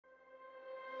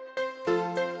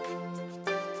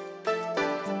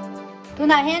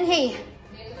tuna hen hi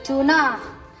tuna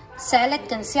salad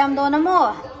kan siam do na mo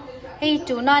hey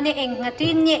tuna ni eng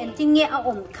ngatin nge entin nge a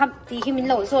khap ti hi min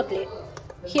lo zot le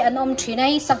hi an thina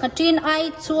hi sangatin ai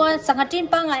chuan sangatin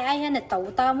pa ngai ai han tau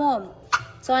ta mo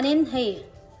chuanin hei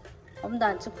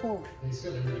dan chu phu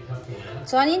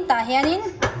chuanin ta hianin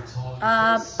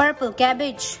purple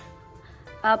cabbage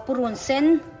purun sen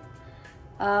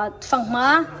phangma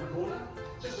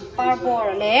parbor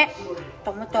le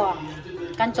tomato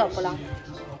kan chop lang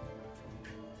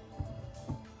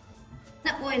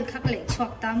na oil khak le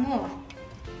chok ta mo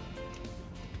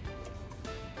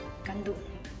kan du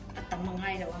atam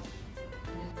mangai lo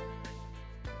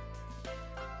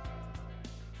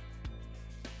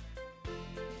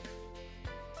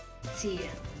si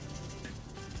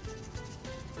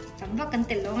chẳng vác cần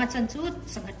tiền lo ngã chân chút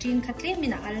sang cái trên khát lên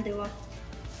mình ăn được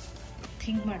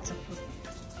thinh mà chọc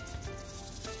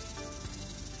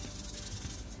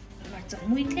mà chọc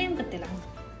mũi thêm cái tiền lắm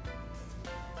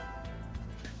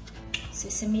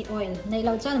sesame oil này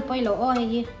lâu chân bôi lâu oil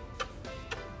gì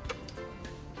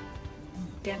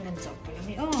tiền gần chọc phải làm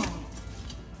gì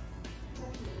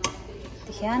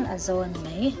thì hiện ở zone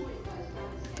này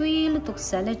tuy lúc tục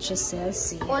salad chỉ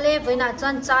salad ole với nãy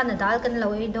chân chân là đal cần lâu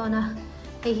ấy đó na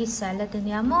hey salad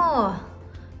ni amo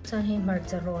chân hey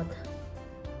margarot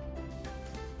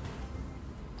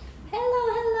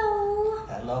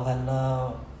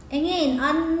hello engin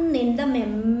an nin da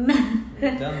mem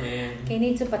cái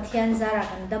này chú pathian zara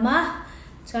kan dama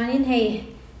chuanin hey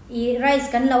i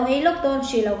rice kan lâu ấy lúc đó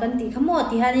chỉ lâu kan ti khamo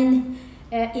ti hanin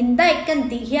indai kan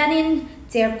ti hianin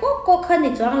cher ko khan ni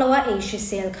chuang lawa e shi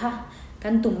sel kha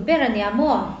kan tum bera ni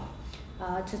amo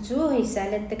chu hei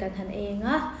salad te kan han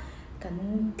enga kan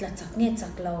la chak nge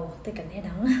chak lo te kan he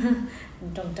dang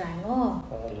trong trai ngo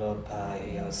lo pa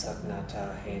yo sakna ta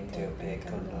hen te pe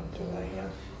kan no tu aya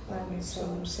amen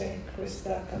som se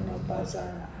Krista kan no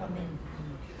bazar amen.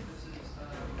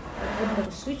 I'm going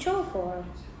to switch off or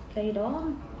play it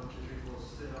on.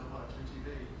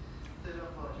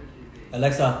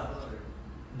 Alexa,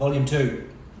 volume 2.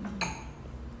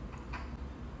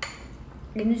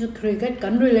 Ini tu cricket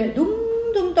kan rela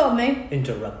dum to mai.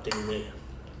 Interrupting me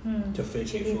to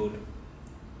feed you food.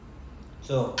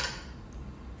 So,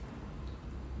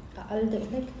 I'll do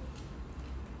it.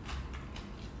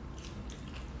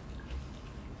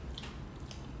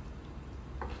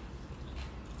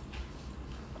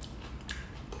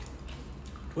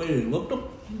 really looked up.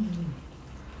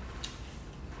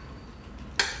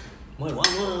 Mới quá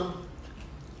nữa.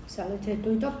 Salad thì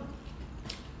tôi chốc.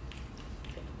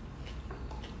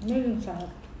 Nên salad.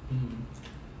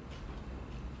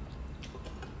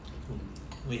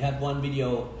 We had one video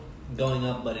going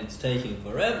up, but it's taking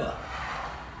forever.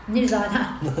 Như vậy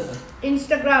hả?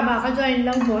 Instagram à, cái join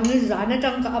lang buồn như vậy nó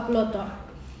trong cái upload đó.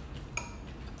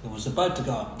 It was supposed to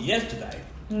go up yesterday.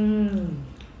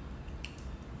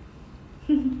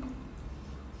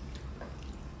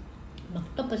 Mặc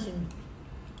tóc gì?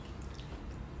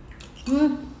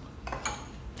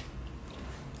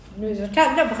 Người ta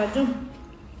chắc đã phải chung.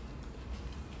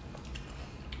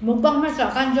 Mukbang nó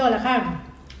sợ can cho là khăn.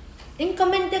 In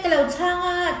comment cái lẩu chang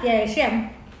á, để xem.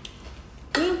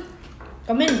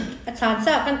 Comment, chán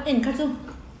sa kan in khá chung.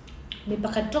 Mình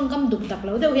bạc trong cam đục tạc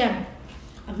lẩu đâu hiền.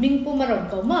 Mình pu mà rộn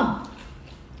cầu mầm.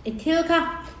 Ít thiêu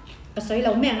khá. Cái sấy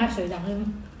lẩu mẹ ngắt sấy đằng hơn.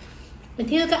 Mình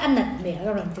thiêu cái ăn nặt mẹ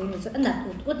ra rồi chứ, mình sẽ ăn nặt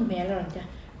út mẹ ra rồi chứ.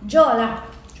 Jo là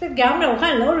cái gáo đầu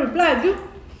khá lẩu reply chứ.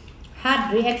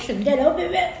 Hard reaction cho lẩu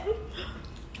baby.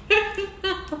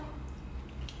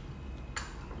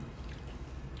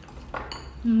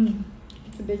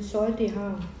 It's a bit salty,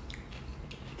 huh?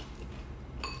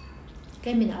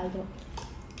 Cái mình ăn được.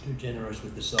 Too generous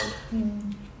with the salt.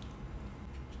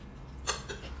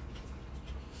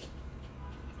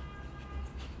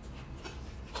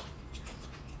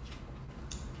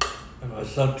 I was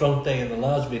so drunk there in the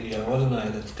last video, wasn't I?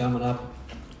 That's coming up.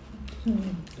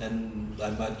 And I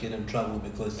might get in trouble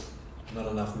because not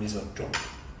enough miso drunk.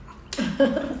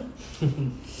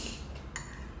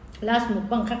 Last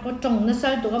mukbang khác có trồng nó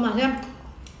sơi tụi các bạn xem.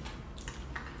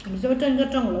 Miso trên có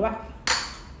trồng rồi bạn.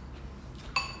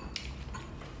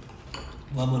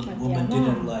 Woman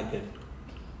didn't like it.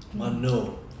 Man, no.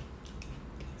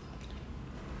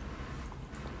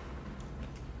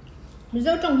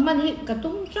 Miso trồng man hi cả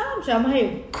tung chám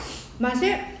hay. Mà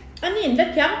sẽ anh nhìn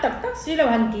đất khám tắc xí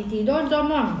là hành tí đó cho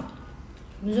mà.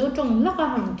 Miso trồng nó có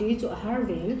hành tí chỗ har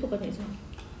về tụi các bạn xem.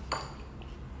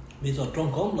 Miso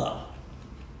drunk không đâu.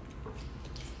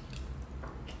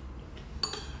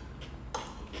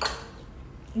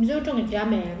 Miso trồng cái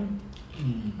mềm.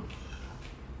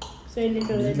 Say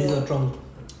little. Miso drunk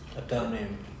at down name.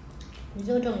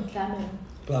 Miso trồng cái mềm.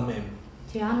 Plum name.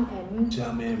 Tiam em.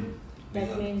 Tiam em.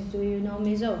 That means, do you know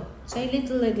miso? Say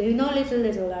little, little. You know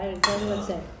little. I don't know what's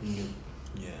that.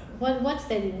 Yeah. What's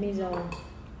that in miso?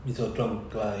 Miso trong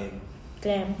clay.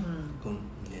 Clam.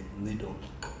 Little.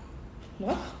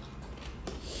 What?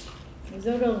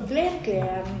 Miso trong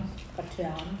clam. Cà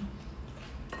chám.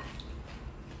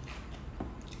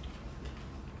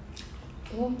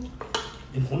 Oh.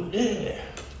 In hôn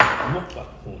mất bạc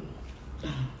hôn.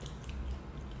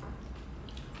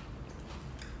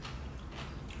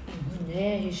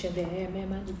 Yeah, you should have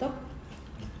man the top.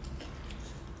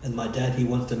 And my dad, he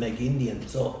wants to make Indian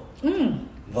so.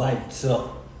 Vibe so.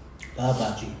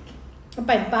 Babaji. Cái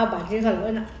bánh bao bánh gì thật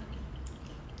luôn ạ.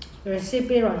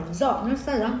 Recipe rồi dọn nó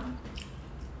sao đó.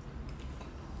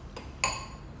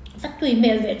 Chắc tùy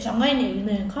mẹ về trong ngay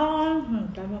này con.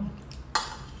 Cảm ơn.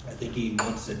 I think he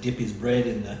wants to dip his bread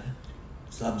in the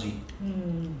sabzi.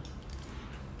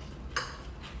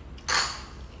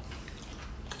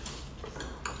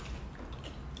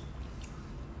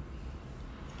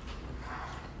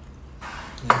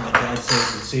 And my dad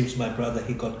says it seems my brother,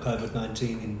 he got COVID-19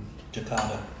 in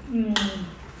Jakarta.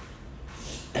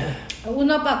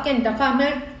 Una pa ken Dhaka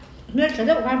mel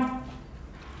chadok kan.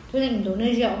 Tulen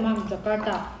Indonesia ma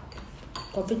Jakarta.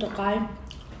 Kopi tokai.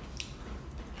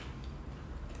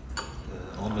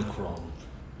 Omicron.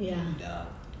 Yeah.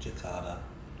 Jakarta.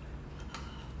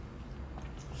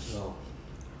 So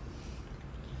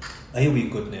he'll be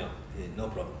good now. Yeah, no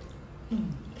problem.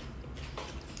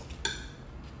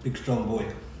 Big strong boy.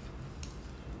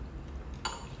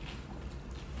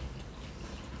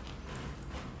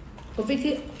 Kopi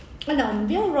ki ana om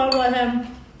biao ra hem.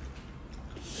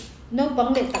 No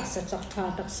bang le tak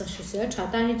sa shi se cha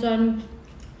ta ni chuan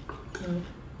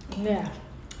nè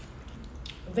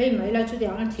vậy mấy là chú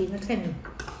đéo ăn thịt nó khen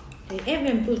thì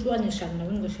em tôi chú ăn nhiều sẵn nó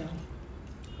vẫn được sẵn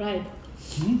right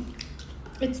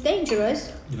it's dangerous.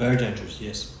 Very dangerous,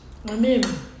 yes. I mean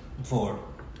for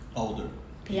older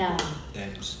people. Yeah.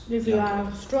 And if you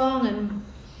are strong and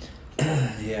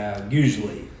yeah,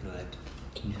 usually right.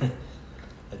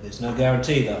 But there's no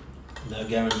guarantee though. No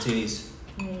guarantees.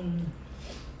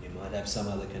 You might have some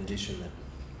other condition that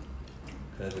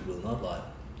COVID will not like.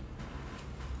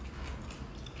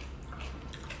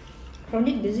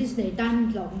 Chronic disease này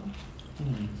tan lộn.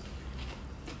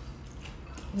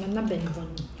 Nó bệnh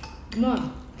vần. No.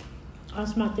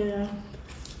 Asthma too.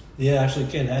 Yeah, actually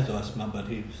Ken has asthma, but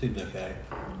he seems okay.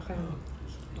 Okay.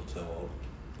 Not so old.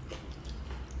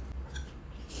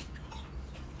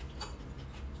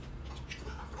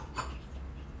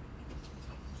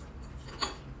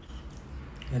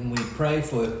 And we pray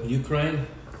for Ukraine,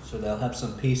 so they'll have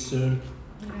some peace soon.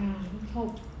 Yeah,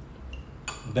 hope.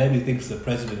 Baby thinks the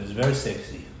president is very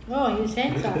sexy. Oh, you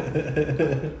said so.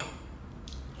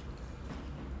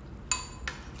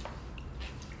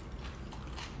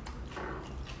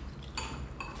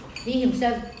 He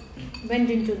himself went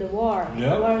into the war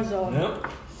zone.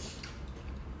 Yep.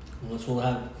 That's what will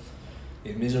happen.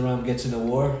 If Mizoram gets in a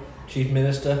war, Chief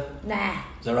Minister. Nah.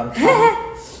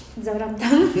 Zaramthang.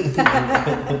 Zaramthang.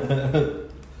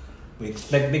 We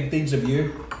expect big things of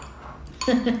you.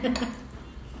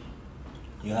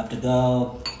 You have to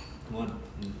go.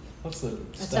 What's the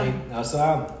state?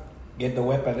 Assam. Get the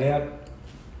weapon out.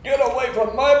 Get away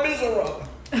from my Mizoram.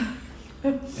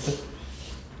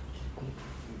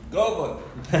 Go,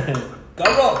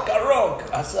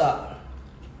 Karok, Assam.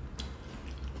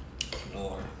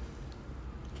 Lord.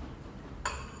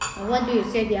 What do you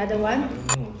say the other one?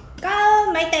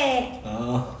 Go, mate.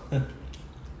 Oh.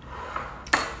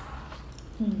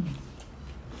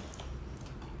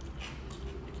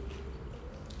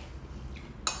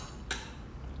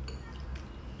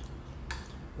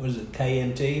 What is it?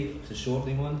 KMT? It's a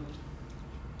shortening one.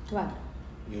 What?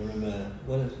 You remember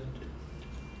what is it?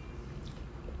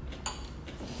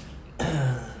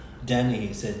 Danny,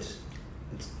 he said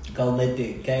it's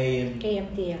KMT.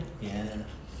 KMT. Yeah.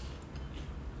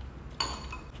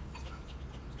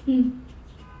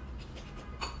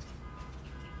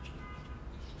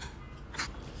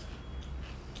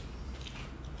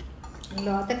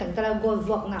 Lo tất cả các là gồm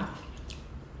vọc nào.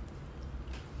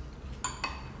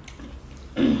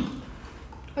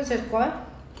 What's that called?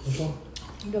 Which one?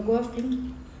 The golf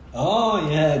thing. Oh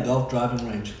yeah, golf driving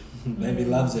range. Baby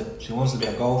loves it. She wants to be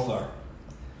a golfer.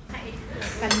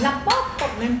 Cảnh lắp bóp bóp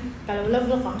nên cả lâu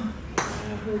lâu phẳng.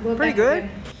 Pretty good.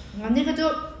 Ngon đi cái chỗ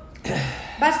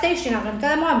bus station là gần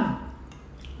cái món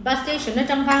bus station ở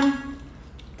trong khang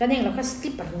cái này là cái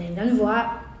slipper này nó vừa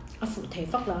ở phụ thể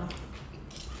phát là.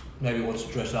 Maybe wants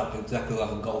to dress up exactly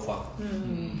like a golfer.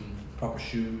 Proper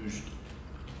shoes,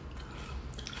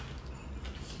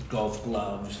 golf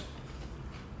gloves.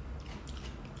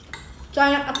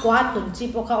 China aqua tun chi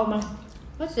po ka man.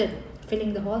 What's it?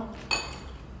 Filling the hole?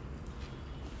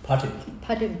 Putting.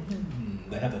 Putting.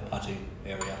 They have a putting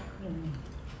area.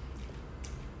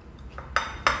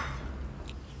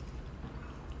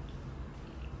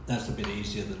 That's a bit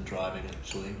easier than driving,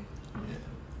 actually.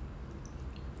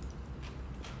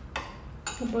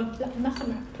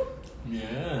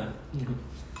 Yeah.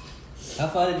 How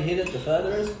far did you hit it? The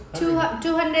further is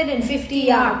 250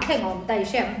 yards. Hang on, tay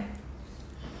xem.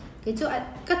 Cái chỗ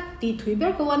cắt tí thủy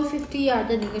biết có 150 yards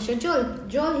then cái số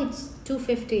Joel hits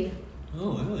 250.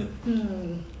 Oh, really?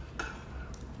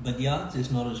 But yards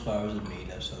is not as far as a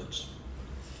meter, so it's,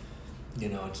 you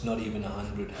know, it's not even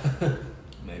 100.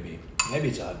 Maybe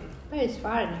it's 100. But it's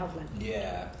far enough, like.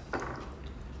 Yeah.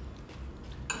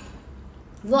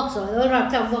 Vlog rồi, nó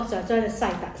làm theo vlog rồi cho nó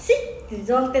xài tạ xích thì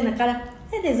Joel tên là cái là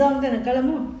thế thì Joel tên là cái là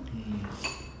mua.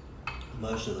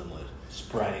 Most of them were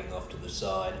spraying off to the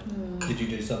side. Did you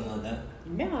do something like that?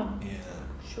 Yeah. Yeah.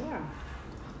 Sure.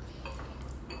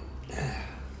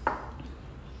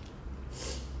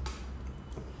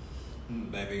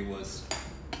 Maybe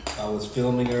I was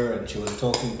filming her and she was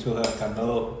talking to her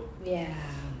canoe. Yeah.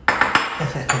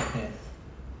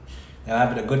 They're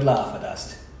having a good laugh at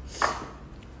us.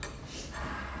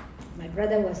 My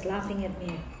brother was laughing at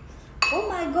me. Oh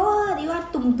my God, you are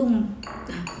tum tum.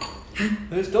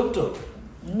 Who's Tum Tum?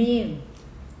 Me.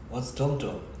 What's Tum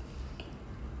Tum?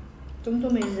 Tum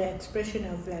tum is the expression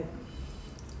of like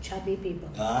chubby people.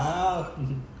 Ah,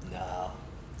 no.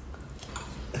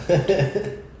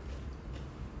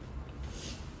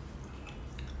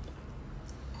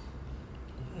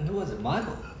 Who was it?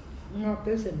 Michael? No,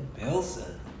 Pilsen.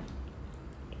 Pilsen.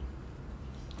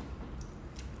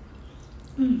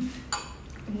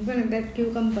 I'm gonna get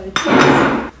cucumber.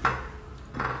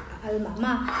 Al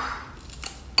mama.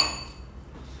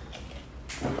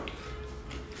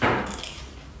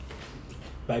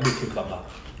 Baby cucumber.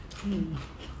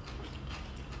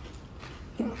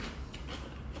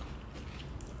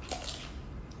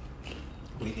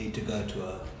 We need to go to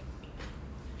a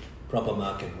proper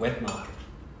market, wet market.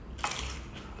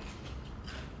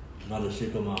 Not a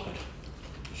supermarket.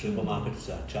 Supermarkets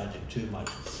are charging too much.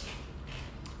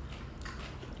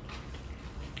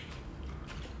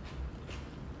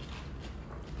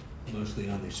 Mostly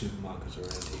only supermarkets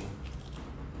around here.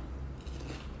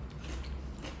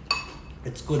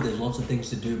 It's good, there's lots of things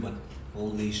to do, but all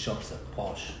these shops are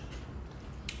posh.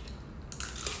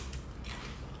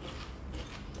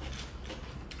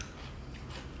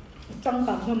 Trong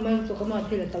cả hôm nay tụi con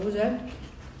thì là tấu rớt.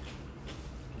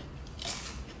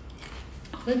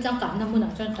 Nên trong cả năm nay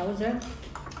cho tấu rớt.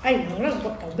 Anh nó là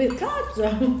một tấu bếp khác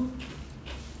rồi.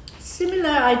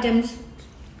 Similar items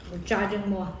we're charging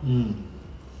more.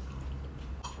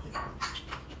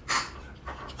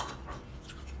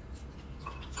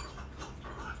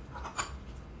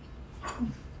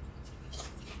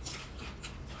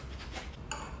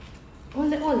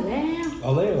 Olé, olé.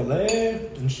 Olé, olé.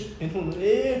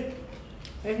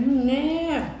 Em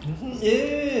nghe.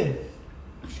 Yeah.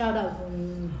 Shout out.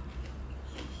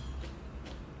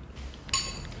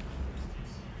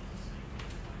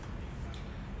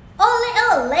 Olé,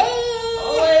 olé.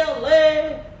 Olé,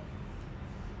 olé.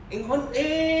 In Hun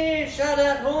shout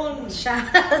out Hun.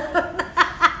 Shout out.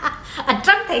 À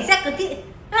trăng thấy sắc của chị.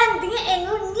 Anh tiếng em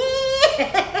luôn nhé.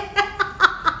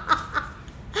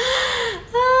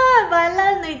 Bà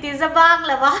lên người thì ra bang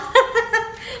là bà.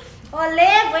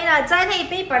 Olé, bây giờ trái này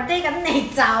paper day cái này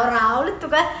chào ráo lúc tụi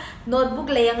cái notebook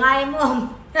lấy ngay mồm.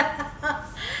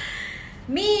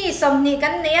 Mi som ni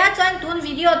kan ne chan tun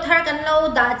video thar kan lo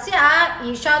da cha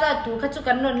I shout out tu khachu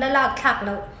kan non la lak thak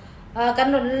lo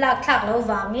kan non lak thak lo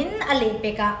wangin ale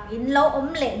peka in lo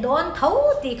om le don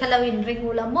thau ti khalawin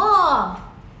ringula mo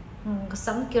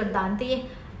sam kir dan ti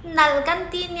nal kan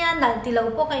ti nya nal ti lo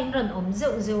po ka in ron om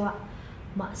zeu zeu a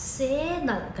ma se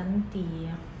nal kan ti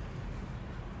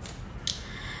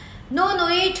no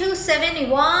nui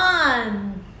 271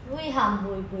 ui ham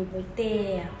bui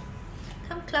te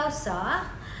come closer.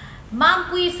 Mom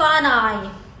Pui Fanai.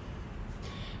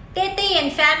 Tete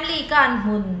and family kan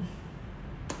hun.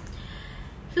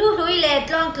 Lui let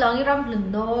long iram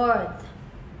lun north.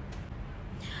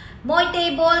 Moi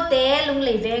te bol te lung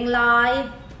le veng lai.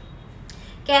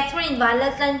 Catherine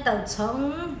Violet lan tau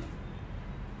chong.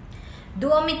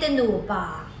 Duomi te nu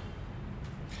pa.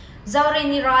 Zauri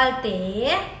niral te.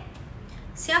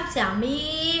 Siam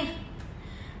mi.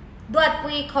 Duat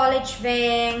Pui college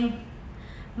veng.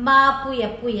 Ma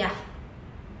puya.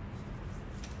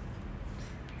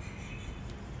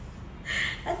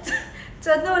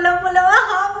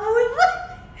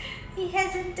 He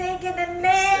hasn't taken a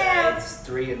nap. It's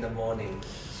 3 in the morning.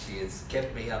 She has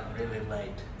kept me up really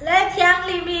late. Let yang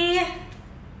li mi.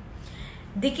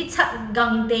 Dikit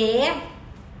gang de.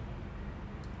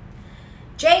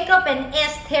 Jacob and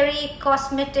Esteri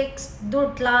Cosmetics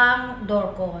Durtlang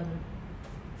Dorkon.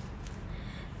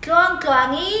 Tluang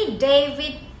Tluangi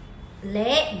David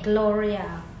Le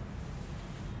Gloria.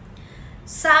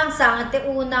 Sang sang ate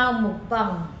una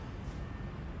mukbang.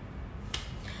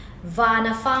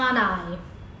 Vana Fanai.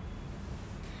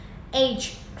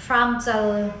 H.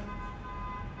 Tramzel.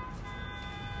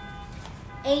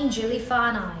 Angeli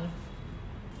Fanai.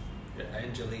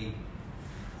 Angeli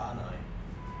Fanai.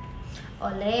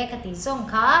 Ole kati song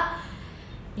ka.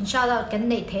 Inshallah kan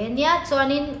nei the nia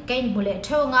chuanin kain mule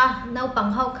thonga nau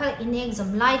pang hau kha in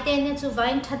exam lai te ne chu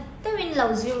vain that tewin lo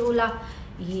zirula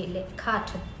I le kha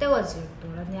that tewa zir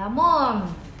tura nia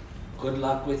mom. Good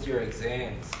luck with your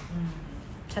exams.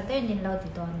 That in lo ti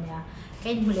don nia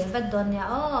kain mule va don nia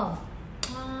oh